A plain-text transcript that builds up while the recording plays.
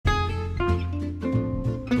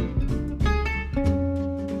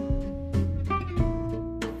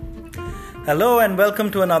Hello and welcome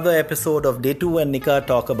to another episode of Day 2 and Nika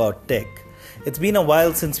Talk About Tech. It's been a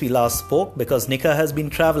while since we last spoke because Nika has been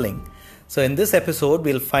traveling. So in this episode,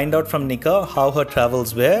 we'll find out from Nika how her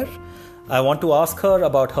travels were. I want to ask her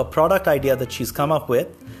about her product idea that she's come up with.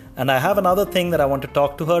 And I have another thing that I want to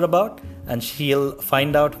talk to her about, and she'll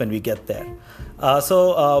find out when we get there.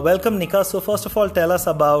 Welcome Nika. So first of all, tell us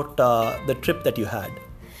about the trip that you had.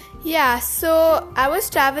 Yeah, so I was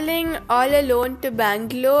traveling all alone to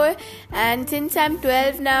Bangalore, and since I'm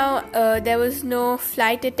 12 now, there was no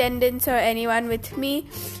flight attendants or anyone with me,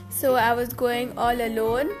 so I was going all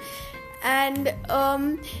alone. And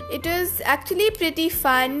it was actually pretty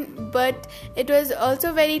fun, but it was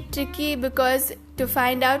also very tricky because to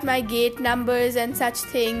find out my gate numbers and such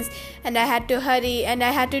things, and I had to hurry and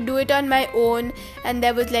I had to do it on my own, and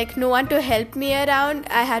there was no one to help me around.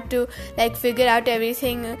 I had to figure out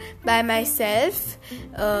everything by myself,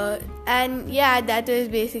 and yeah, that was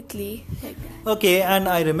basically like that. Okay, and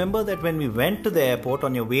I remember that when we went to the airport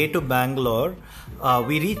on your way to Bangalore,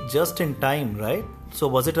 we reached just in time, right? So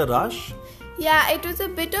was it a rush? Yeah, it was a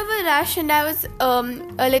bit of a rush and I was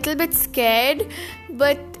a little bit scared,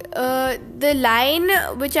 but the line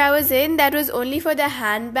which I was in, that was only for the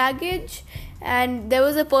hand baggage, and there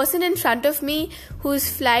was a person in front of me whose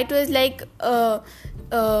flight was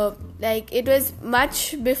it was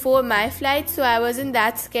much before my flight, so I wasn't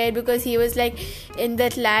that scared because he was in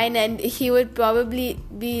that line and he would probably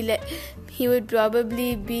be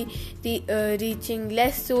reaching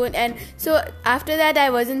less soon, and so after that I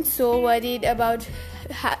wasn't so worried about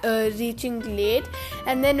reaching late.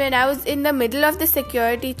 And then when I was in the middle of the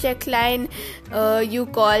security check line, you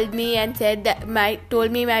called me and said that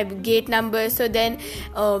told me my gate number. So then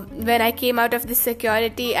when I came out of the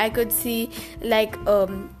security, I could see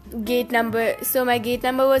gate number. So my gate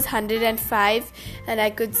number was 105, and I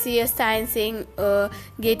could see a sign saying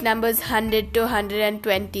gate numbers 100 to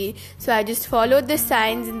 120. So I just followed the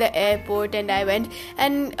signs in the airport and I went,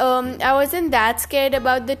 and I wasn't that scared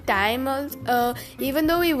about the time, even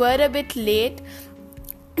though we were a bit late,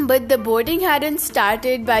 but the boarding hadn't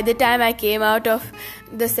started by the time I came out of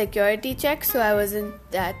the security check, so I wasn't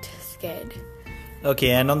that scared.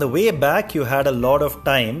 Okay, and on the way back, you had a lot of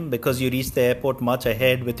time because you reached the airport much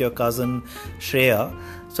ahead with your cousin Shreya.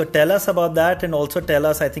 So tell us about that, and also tell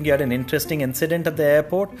us, I think you had an interesting incident at the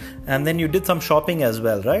airport, and then you did some shopping as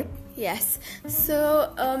well, right? Yes.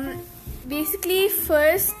 So basically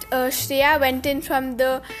first Shreya went in from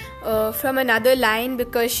another line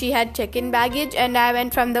because she had check-in baggage, and I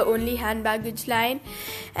went from the only hand baggage line.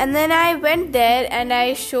 And then I went there and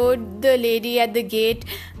I showed the lady at the gate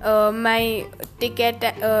my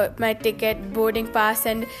ticket, boarding pass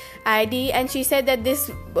and ID, and she said that this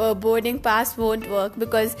boarding pass won't work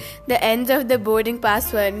because the ends of the boarding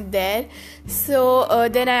pass weren't there. So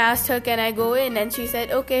then I asked her, can I go in? And she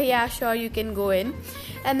said, okay, yeah, sure, you can go in.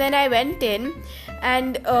 And then I went in,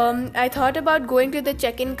 and I thought about going to the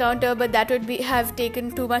check-in counter, but that would have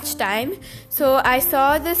taken too much time. So I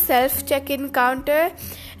saw the self-check-in counter,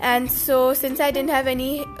 and so since I didn't have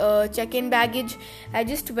any check-in baggage, I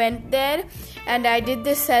just went there and I did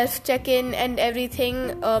the self-check-in and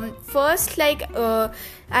everything. First,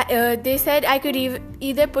 they said I could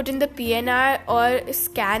either put in the PNR or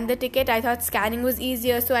scan the ticket. I thought scanning was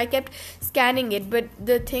easier, so I kept scanning it, but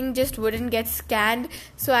the thing just wouldn't get scanned.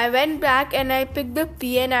 So I went back and I picked the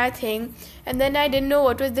PNR thing, and then I didn't know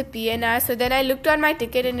what was the PNR. So then I looked on my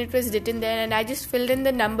ticket and it was written there, and I just filled in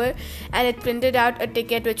the number and it printed out a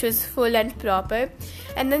ticket which was full and proper.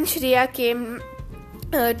 And then Shreya came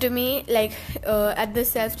to me at the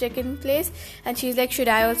self check-in place, and she's like, should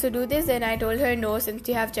I also do this? And I told her, no, since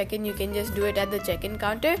you have check-in, you can just do it at the check-in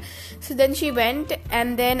counter. So then she went,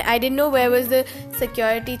 and then I didn't know where was the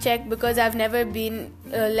security check because I've never been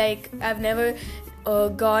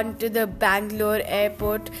gone to the Bangalore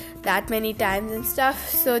airport that many times and stuff.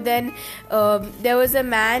 So then there was a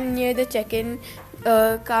man near the check-in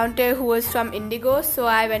counter who was from Indigo, so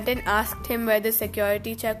I went and asked him where the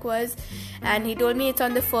security check was, and he told me it's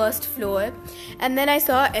on the first floor. And then I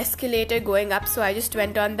saw an escalator going up, so I just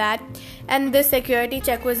went on that, and the security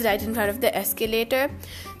check was right in front of the escalator.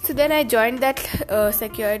 So then I joined that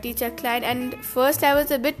security check line, and first I was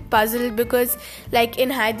a bit puzzled because in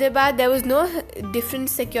Hyderabad there was no different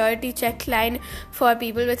security check line for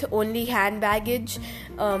people with only hand baggage.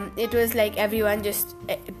 It was everyone just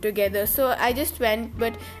together. So I just went,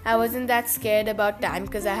 but I wasn't that scared about time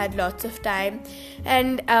because I had lots of time,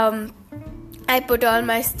 and I put all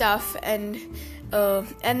my stuff and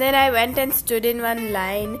And then I went and stood in one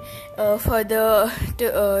line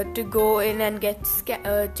to go in and get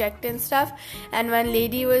checked and stuff. And one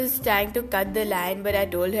lady was trying to cut the line, but I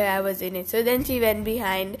told her I was in it. So then she went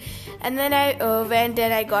behind, and then I went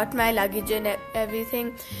and I got my luggage and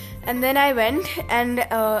everything. And then I went and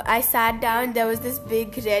I sat down. There was this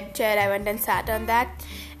big red chair. I went and sat on that.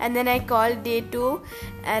 And then I called day 2.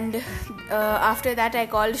 And after that I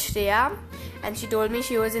called Shreya. And she told me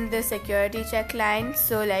she was in the security check line.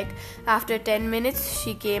 So like after 10 minutes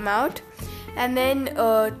she came out. And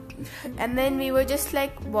then we were just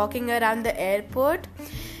like walking around the airport.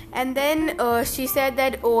 And then she said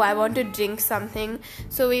that, I want to drink something.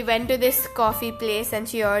 So we went to this coffee place and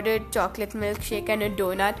she ordered chocolate milkshake and a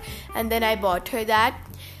donut. And then I bought her that.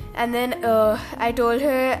 And then I told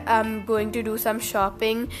her I'm going to do some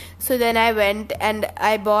shopping. So then I went and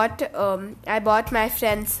I bought my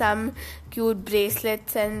friend some cute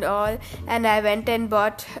bracelets and all. And I went and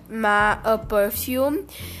bought a perfume.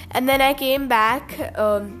 And then I came back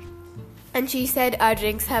and she said our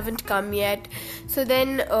drinks haven't come yet. So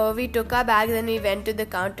then we took our bags and we went to the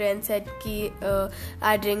counter and said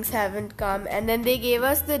our drinks haven't come. And then they gave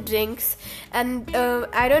us the drinks. And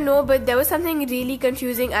I don't know, but there was something really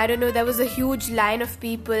confusing. I don't know, there was a huge line of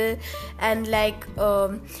people. And like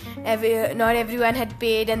not everyone had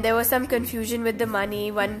paid. And there was some confusion with the money.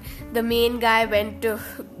 The main guy went to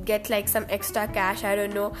get like some extra cash. I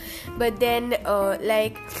don't know. But then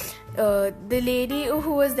the lady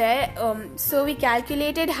who was there, so we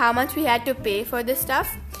calculated how much we had to pay for the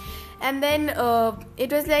stuff, and then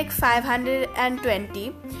it was like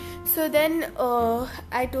 520. So then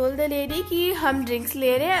I told the lady कि हम drinks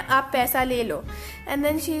ले रहे हैं, आप पैसा ले लो. And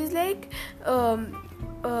then she's like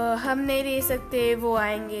हम नहीं ले सकते, वो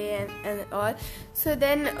आएंगे and all. So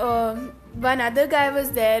then one other guy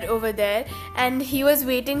was there over there and he was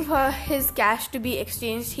waiting for his cash to be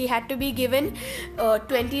exchanged. He had to be given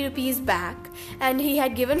 20 rupees back, and he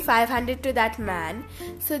had given 500 to that man.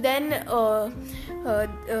 So then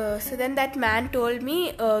that man told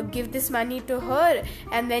me give this money to her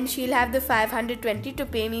and then she'll have the 520 to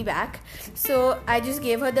pay me back. So I just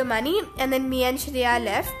gave her the money, and then me and Shreya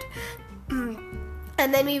left.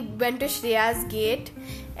 And then we went to Shreya's gate,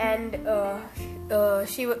 and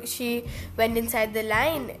she went inside the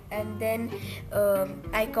line, and then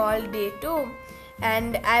I called day 2,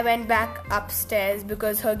 and I went back upstairs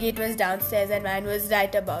because her gate was downstairs and mine was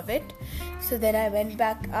right above it. So then I went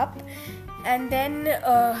back up, and then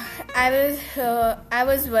I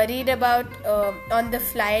was worried about on the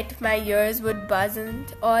flight my ears would buzz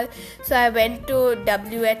and all. So I went to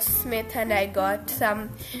W.H. Smith and I got some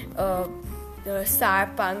Sar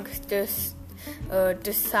Punk to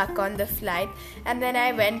suck on the flight. And then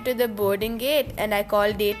I went to the boarding gate and I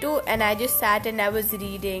called day 2, and I just sat and I was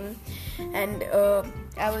reading, and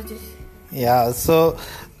I was just... Yeah, so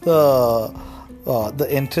the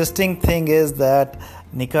interesting thing is that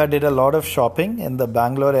Nika did a lot of shopping in the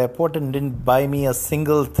Bangalore airport and didn't buy me a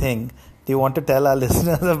single thing. Do you want to tell our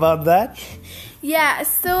listeners about that? Yeah,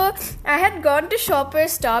 so I had gone to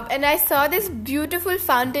Shoppers Stop and I saw this beautiful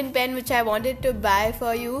fountain pen which I wanted to buy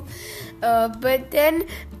for you. But then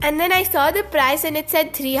I saw the price and it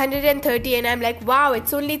said 330, and I'm like, wow,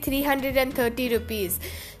 it's only 330 rupees.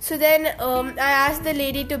 So then I asked the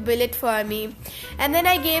lady to bill it for me, and then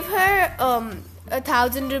I gave her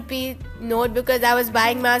 1,000 rupee note because I was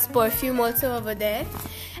buying my perfume also over there.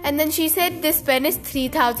 And then she said this pen is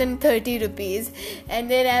 3,030 rupees. And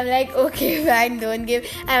then I'm like, okay, fine, don't give.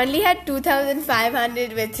 I only had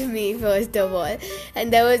 2,500 with me, first of all.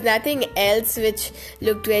 And there was nothing else which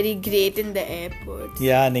looked very great in the airport.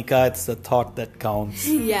 Yeah, Nika, it's the thought that counts.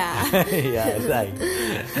 Yeah. Yeah, right.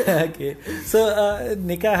 Okay. So,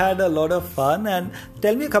 Nika had a lot of fun. And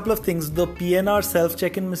tell me a couple of things. The PNR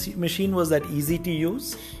self-check-in machine, was that easy to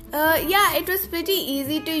use? Yeah, it was pretty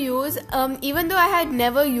easy to use. Even though I had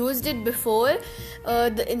never used it before,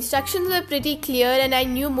 the instructions were pretty clear and I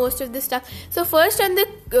knew most of the stuff. So first on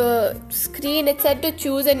the screen it said to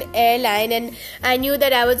choose an airline, and I knew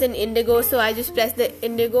that I was in Indigo, so I just pressed the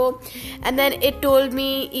Indigo, and then it told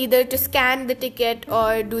me either to scan the ticket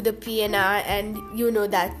or do the PNR, and you know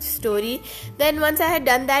that story. Then once I had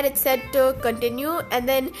done that, it said to continue, and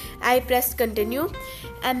then I pressed continue,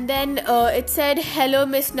 and then it said, hello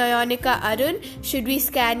Miss Nayonika Arun, should we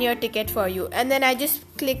scan your ticket for you? And then I just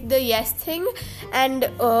clicked the yes thing, and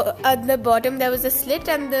at the bottom there was a slit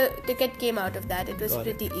and the ticket came out of that. It was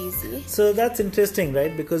pretty easy. So that's interesting,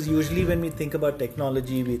 right? Because usually when we think about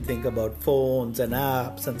technology, we think about phones and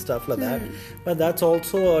apps and stuff like that. But that's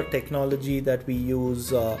also a technology that we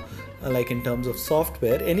use like in terms of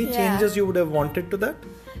software. Any changes you would have wanted to that?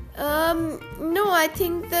 No, I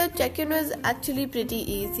think the check-in was actually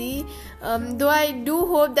pretty easy. Though I do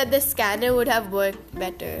hope that the scanner would have worked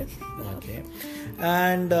better. Okay.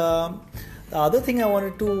 And the other thing I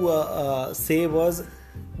wanted to say was,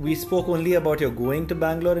 we spoke only about your going to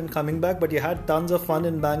Bangalore and coming back, but you had tons of fun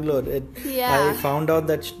in Bangalore. Yeah. I found out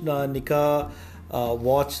that Nika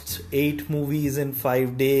watched 8 movies in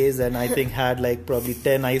 5 days, and I think had like probably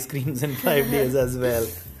 10 ice creams in 5 days as well.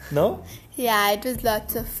 No? Yeah, it was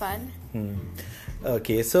lots of fun.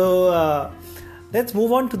 Okay, so let's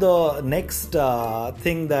move on to the next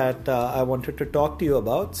thing that I wanted to talk to you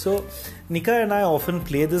about. So, Nika and I often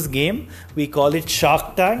play this game. We call it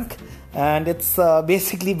Shark Tank, and it's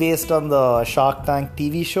basically based on the Shark Tank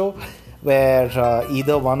TV show, where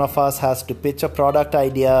either one of us has to pitch a product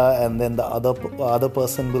idea, and then the other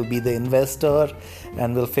person will be the investor,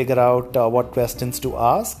 and we'll figure out what questions to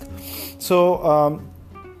ask. So,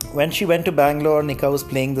 when she went to Bangalore, Nika was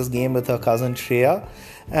playing this game with her cousin Shreya,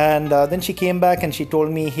 and then she came back and she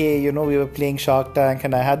told me, hey, we were playing Shark Tank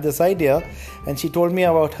and I had this idea, and she told me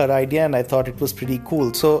about her idea, and I thought it was pretty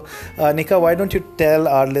cool. So Nika, why don't you tell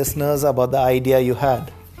our listeners about the idea you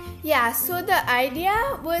had? Yeah, so the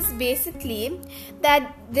idea was basically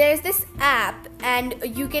that there's this app and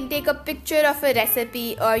you can take a picture of a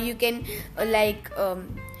recipe, or you can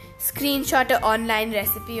screenshot an online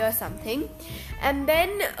recipe or something, and then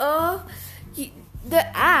the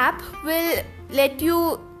app will let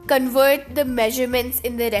you convert the measurements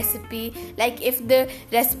in the recipe. Like if the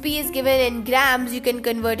recipe is given in grams, you can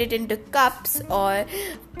convert it into cups or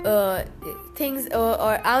things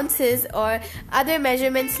or ounces or other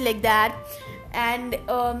measurements like that. And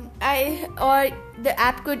the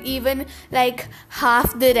app could even like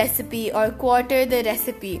half the recipe or quarter the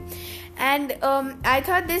recipe. And I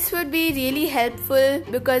thought this would be really helpful,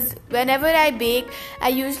 because whenever I bake, I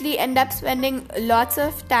usually end up spending lots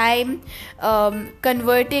of time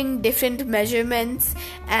converting different measurements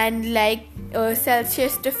and like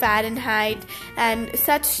Celsius to Fahrenheit and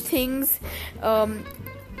such things. And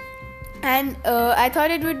I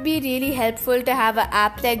thought it would be really helpful to have an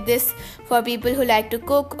app like this for people who like to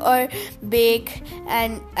cook or bake.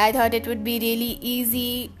 And I thought it would be really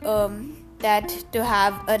easy to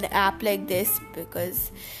have an app like this,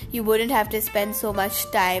 because you wouldn't have to spend so much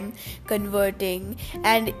time converting.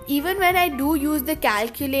 And even when I do use the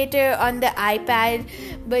calculator on the iPad,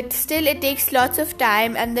 but still it takes lots of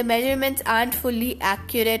time and the measurements aren't fully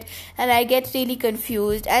accurate, and I get really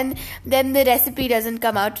confused, and then the recipe doesn't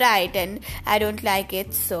come out right and I don't like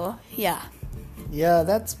it. So yeah,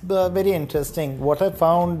 that's very interesting. What I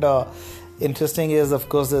found interesting is, of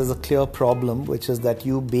course, there's a clear problem, which is that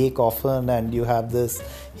you bake often and you have this,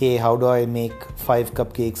 hey, how do I make 5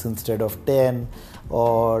 cupcakes instead of 10,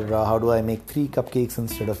 or how do I make 3 cupcakes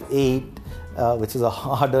instead of 8, which is a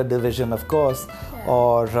harder division, of course,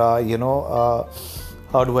 or how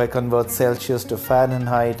do I convert Celsius to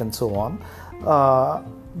Fahrenheit, and so on.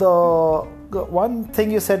 The one thing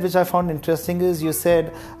you said which I found interesting is, you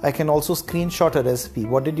said I can also screenshot a recipe.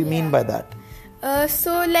 What did you mean by that?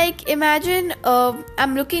 So like imagine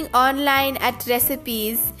I'm looking online at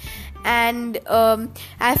recipes, and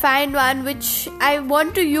I find one which I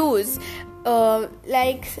want to use,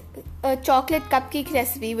 like a chocolate cupcake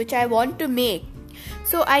recipe which I want to make.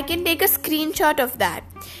 So I can take a screenshot of that,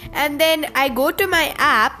 and then I go to my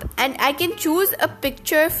app and I can choose a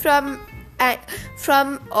picture from my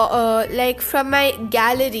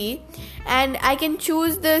gallery, and I can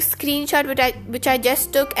choose the screenshot which I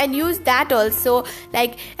just took and use that also,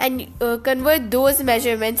 convert those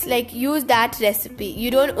measurements, use that recipe.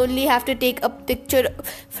 You don't only have to take a picture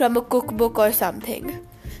from a cookbook or something.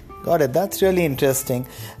 Got it. That's really interesting.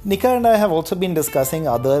 Nika and I have also been discussing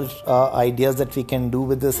other ideas that we can do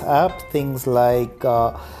with this app. Things like,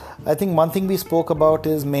 I think one thing we spoke about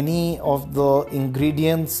is many of the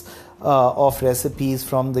ingredients of recipes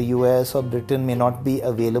from the US or Britain may not be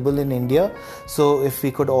available in India. So if we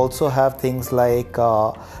could also have things like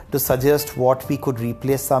to suggest what we could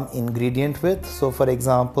replace some ingredient with. So for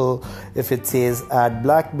example, if it says add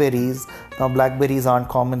blackberries, now blackberries aren't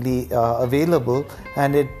commonly available,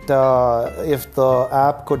 and if the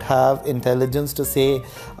app could have intelligence to say,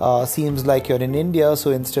 seems like you're in India, so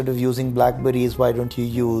instead of using blackberries, why don't you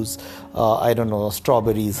use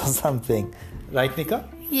strawberries or something. Right, Nika?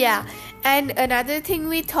 Yeah, and another thing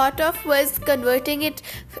we thought of was converting it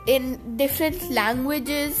in different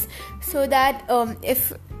languages, so that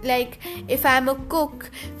if I'm a cook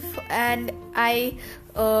and I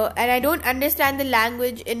don't understand the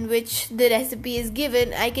language in which the recipe is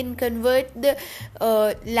given, I can convert the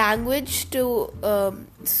language to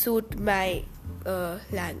suit my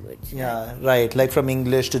language. Yeah, right. Like from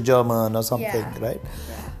English to German or something, Yeah. right?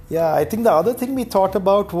 Yeah, I think the other thing we thought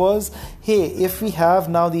about was, hey, if we have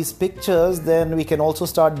now these pictures, then we can also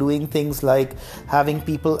start doing things like having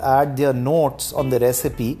people add their notes on the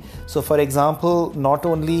recipe. So, for example, not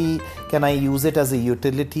only can I use it as a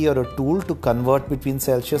utility or a tool to convert between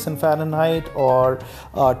Celsius and Fahrenheit, or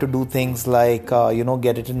to do things like,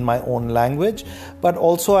 get it in my own language, but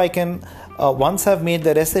also I can, once I've made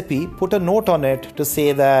the recipe, put a note on it to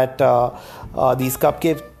say that these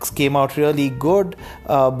cupcakes came out really good,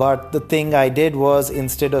 but the thing I did was,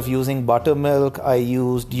 instead of using buttermilk, I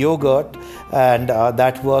used yogurt, and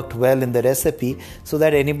that worked well in the recipe, so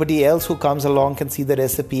that anybody else who comes along can see the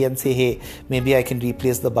recipe and say, hey, maybe I can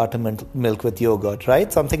replace the buttermilk with yogurt,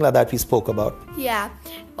 right? Something like that we spoke about. Yeah,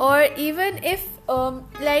 or even if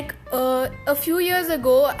a few years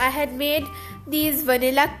ago I had made these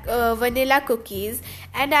vanilla cookies,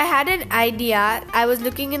 and I had an idea. I was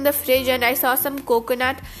looking in the fridge and I saw some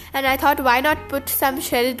coconut, and I thought, why not put some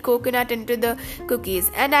shredded coconut into the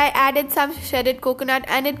cookies? And I added some shredded coconut,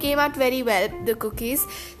 and it came out very well, the cookies.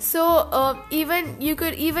 So you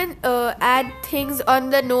could even add things on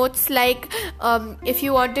the notes, like if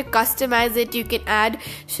you want to customize it, you can add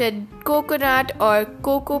shredded coconut or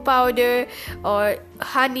cocoa powder or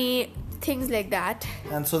honey, things like that.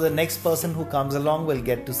 And so the next person who comes along will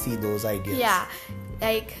get to see those ideas. Yeah,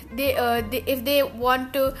 like if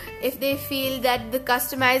they feel that the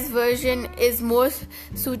customized version is more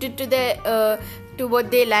suited to to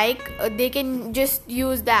what they like, they can just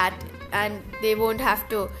use that, and they won't have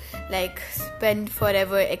to spend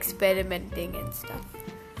forever experimenting and stuff.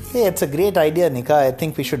 Hey, it's a great idea, Nika. I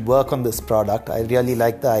think we should work on this product. I really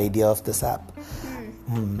like the idea of this app.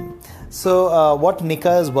 So what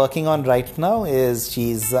Nika is working on right now is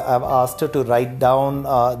I've asked her to write down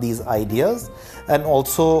these ideas and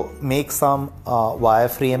also make some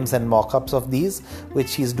wireframes and mock-ups of these, which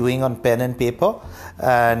she's doing on pen and paper.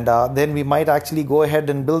 And then we might actually go ahead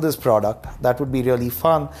and build this product. That would be really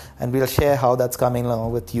fun, and we'll share how that's coming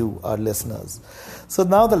along with you, our listeners. So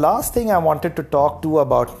now the last thing I wanted to talk to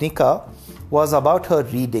about Nika was about her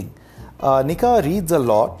reading. Nika reads a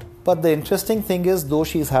lot. But the interesting thing is, though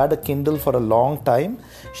she's had a Kindle for a long time,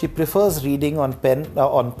 she prefers reading on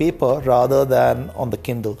paper rather than on the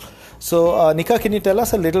Kindle. So, Nika, can you tell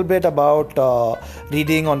us a little bit about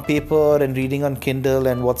reading on paper and reading on Kindle,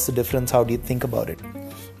 and what's the difference? How do you think about it?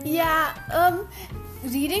 Yeah,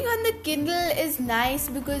 reading on the Kindle is nice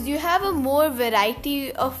because you have a more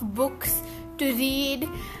variety of books to read,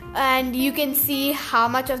 and you can see how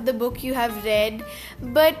much of the book you have read.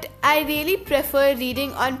 But I really prefer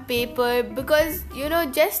reading on paper because,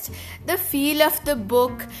 just the feel of the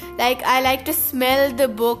book, I like to smell the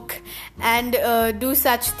book and do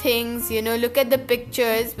such things, look at the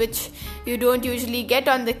pictures, which you don't usually get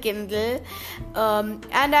on the Kindle.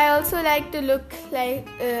 And I also like to look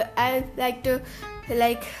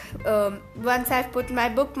once I've put my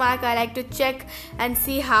bookmark, I like to check and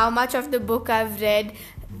see how much of the book I've read.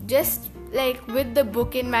 Just with the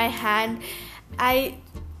book in my hand, I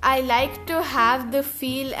like to have the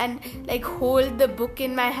feel and hold the book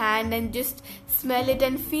in my hand and just smell it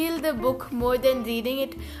and feel the book more than reading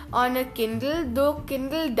it on a Kindle. Though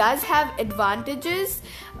Kindle does have advantages,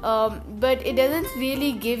 but it doesn't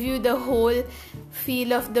really give you the whole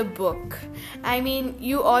feel of the book. I mean,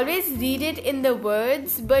 you always read it in the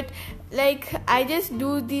words, but I just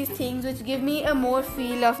do these things which give me a more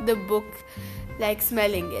feel of the book,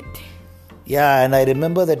 smelling it. Yeah, and I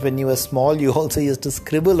remember that when you were small, you also used to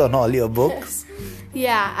scribble on all your books.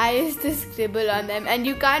 Yeah, I used to scribble on them, and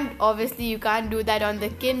you can't do that on the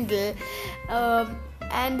Kindle.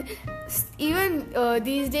 And even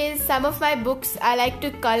these days, some of my books I like to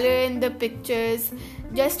color in the pictures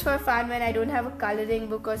just for fun. When I don't have a coloring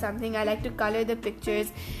book or something, I like to color the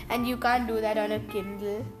pictures, and you can't do that on a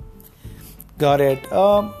Kindle. Got it.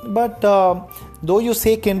 But though you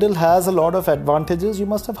say Kindle has a lot of advantages, you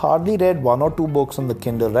must have hardly read 1 or 2 books on the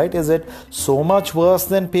Kindle, right? Is it so much worse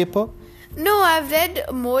than paper? No, I've read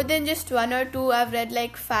more than just 1 or 2. I've read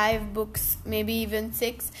 5 books, maybe even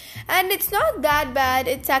 6. And it's not that bad.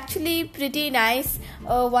 It's actually pretty nice.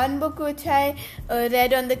 One book which I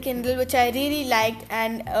read on the Kindle, which I really liked,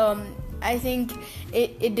 and I think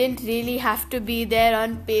it didn't really have to be there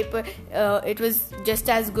on paper. It was just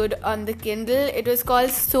as good on the Kindle. It was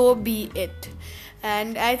called So Be It.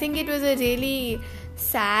 And I think it was a really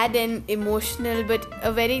sad and emotional, but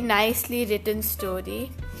a very nicely written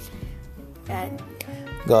story. And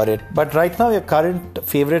Got it. But right now your current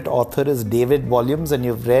favorite author is David Walliams, and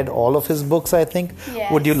you've read all of his books, I think.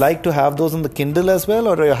 Yes. Would you like to have those on the Kindle as well,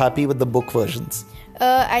 or are you happy with the book versions?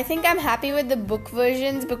 I think I'm happy with the book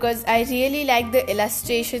versions because I really like the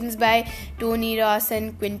illustrations by Tony Ross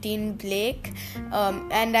and Quentin Blake,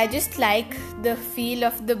 and I just like the feel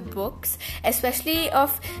of the books, especially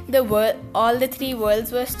of the all the three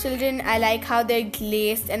Wordsworth children. I like how they're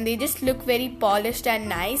glazed and they just look very polished and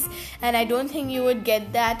nice, and I don't think you would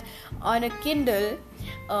get that on a Kindle.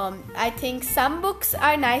 I think some books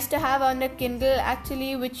are nice to have on a Kindle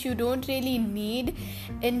actually, which you don't really need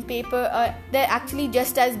in paper, or they're actually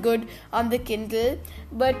just as good on the Kindle.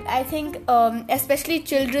 But I think especially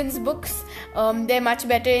children's books, they're much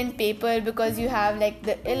better in paper because you have like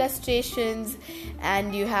the illustrations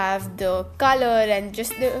and you have the color, and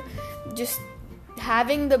just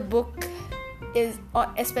having the book is,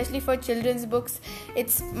 especially for children's books,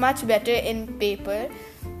 it's much better in paper.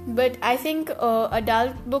 But I think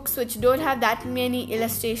adult books which don't have that many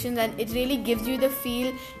illustrations and it really gives you the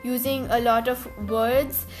feel using a lot of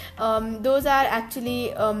words, those are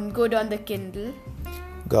actually good on the Kindle.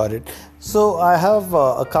 Got it. So I have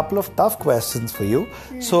a couple of tough questions for you.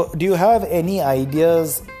 So do you have any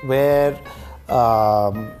ideas where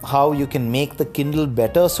how you can make the Kindle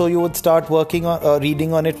better so you would start working on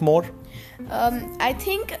reading on it more? I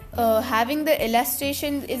think having the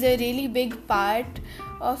illustrations is a really big part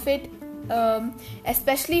of it,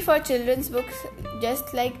 especially for children's books.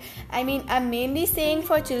 Just like, I mean, I'm mainly saying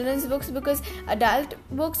for children's books because adult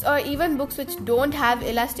books or even books which don't have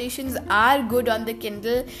illustrations are good on the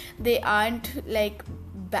Kindle. They aren't like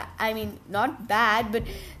not bad, but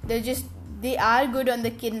they are good on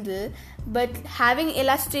the Kindle. But having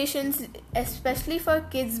illustrations, especially for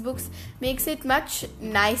kids' books, makes it much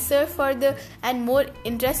nicer and more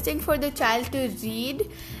interesting for the child to read.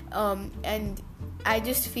 And I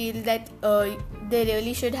just feel that they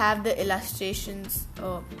really should have the illustrations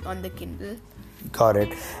on the Kindle. Got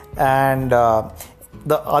it. And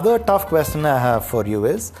the other tough question I have for you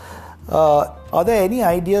is, are there any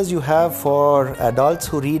ideas you have for adults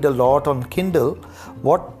who read a lot on Kindle?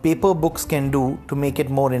 What paper books can do to make it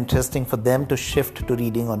more interesting for them to shift to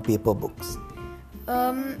reading on paper books?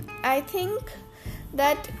 I think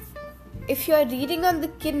that if you're reading on the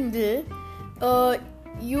Kindle,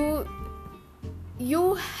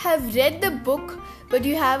 you have read the book, but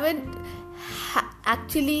you haven't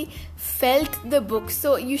actually felt the book.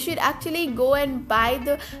 So you should actually go and buy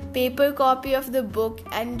the paper copy of the book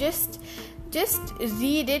and just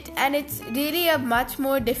read it, and it's really a much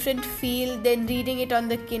more different feel than reading it on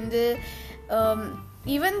the Kindle.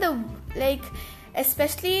 Even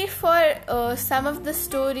especially for some of the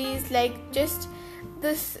stories, like just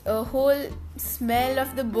this whole smell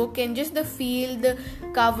of the book and just the feel, the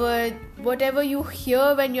cover, whatever you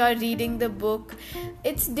hear when you are reading the book,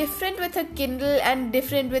 it's different with a Kindle and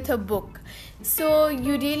different with a book. So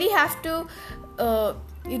you really have to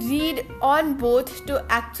read on both to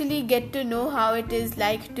actually get to know how it is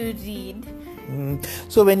like to read.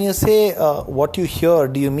 So when you say what you hear,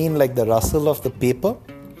 do you mean like the rustle of the paper?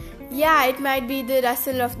 Yeah, it might be the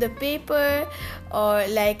rustle of the paper, or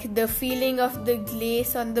like the feeling of the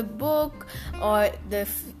glaze on the book, or the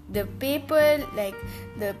paper, like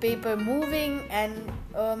the paper moving, and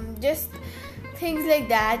just things like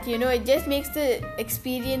that. It just makes the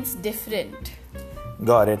experience different.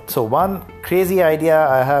 Got it. So one crazy idea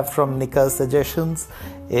I have from Nika's suggestions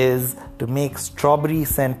is to make strawberry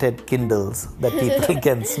scented Kindles that people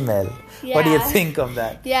can smell. Yeah. What do you think of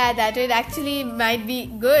that? Yeah, that would actually might be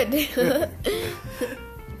good.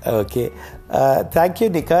 Okay. Thank you,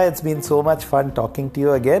 Nika. It's been so much fun talking to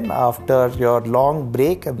you again after your long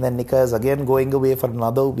break, and then Nika is again going away for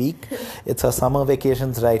another week. It's her summer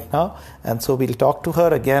vacations right now, and so we'll talk to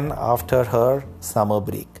her again after her summer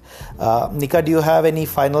break. Nika, do you have any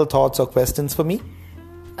final thoughts or questions for me?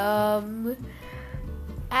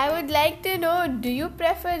 I would like to know, do you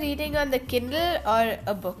prefer reading on the Kindle or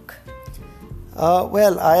a book?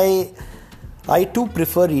 Well, I too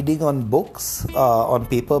prefer reading on books, on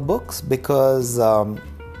paper books, because and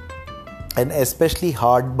especially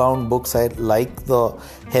hardbound books, I like the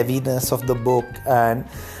heaviness of the book and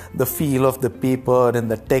the feel of the paper and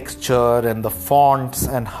the texture and the fonts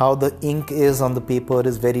and how the ink is on the paper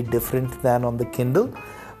is very different than on the Kindle.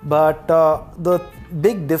 But the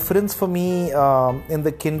big difference for me in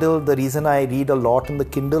the Kindle, the reason I read a lot in the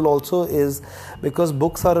Kindle also is because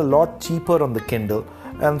books are a lot cheaper on the Kindle.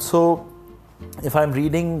 And so if I'm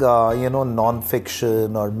reading,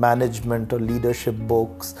 non-fiction or management or leadership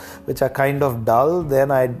books, which are kind of dull, then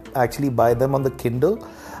I actually buy them on the Kindle.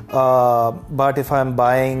 But if I'm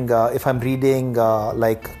reading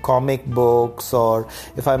like comic books, or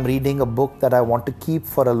if I'm reading a book that I want to keep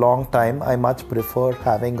for a long time, I much prefer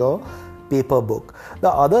having a paper book. The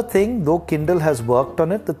other thing, though Kindle has worked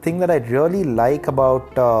on it, the thing that I really like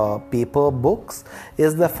about paper books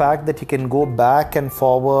is the fact that you can go back and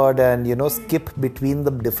forward and skip between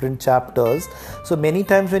the different chapters. So many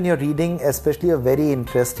times when you're reading, especially a very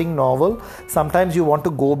interesting novel, sometimes you want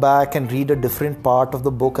to go back and read a different part of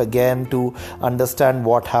the book again to understand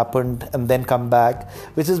what happened and then come back,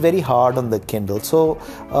 which is very hard on the Kindle. So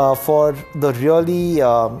for the really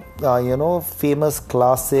famous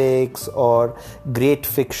classics or great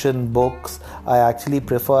fiction books, I actually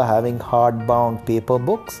prefer having hardbound paper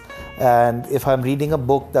books. And if I'm reading a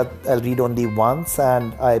book that I'll read only once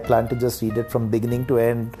and I plan to just read it from beginning to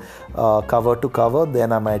end, cover to cover,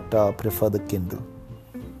 then I might prefer the Kindle.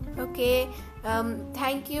 Okay,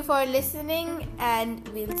 thank you for listening, and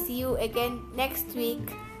we'll see you again next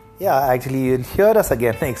week. Yeah, actually you'll hear us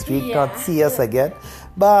again next week, not see us again.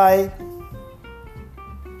 Bye.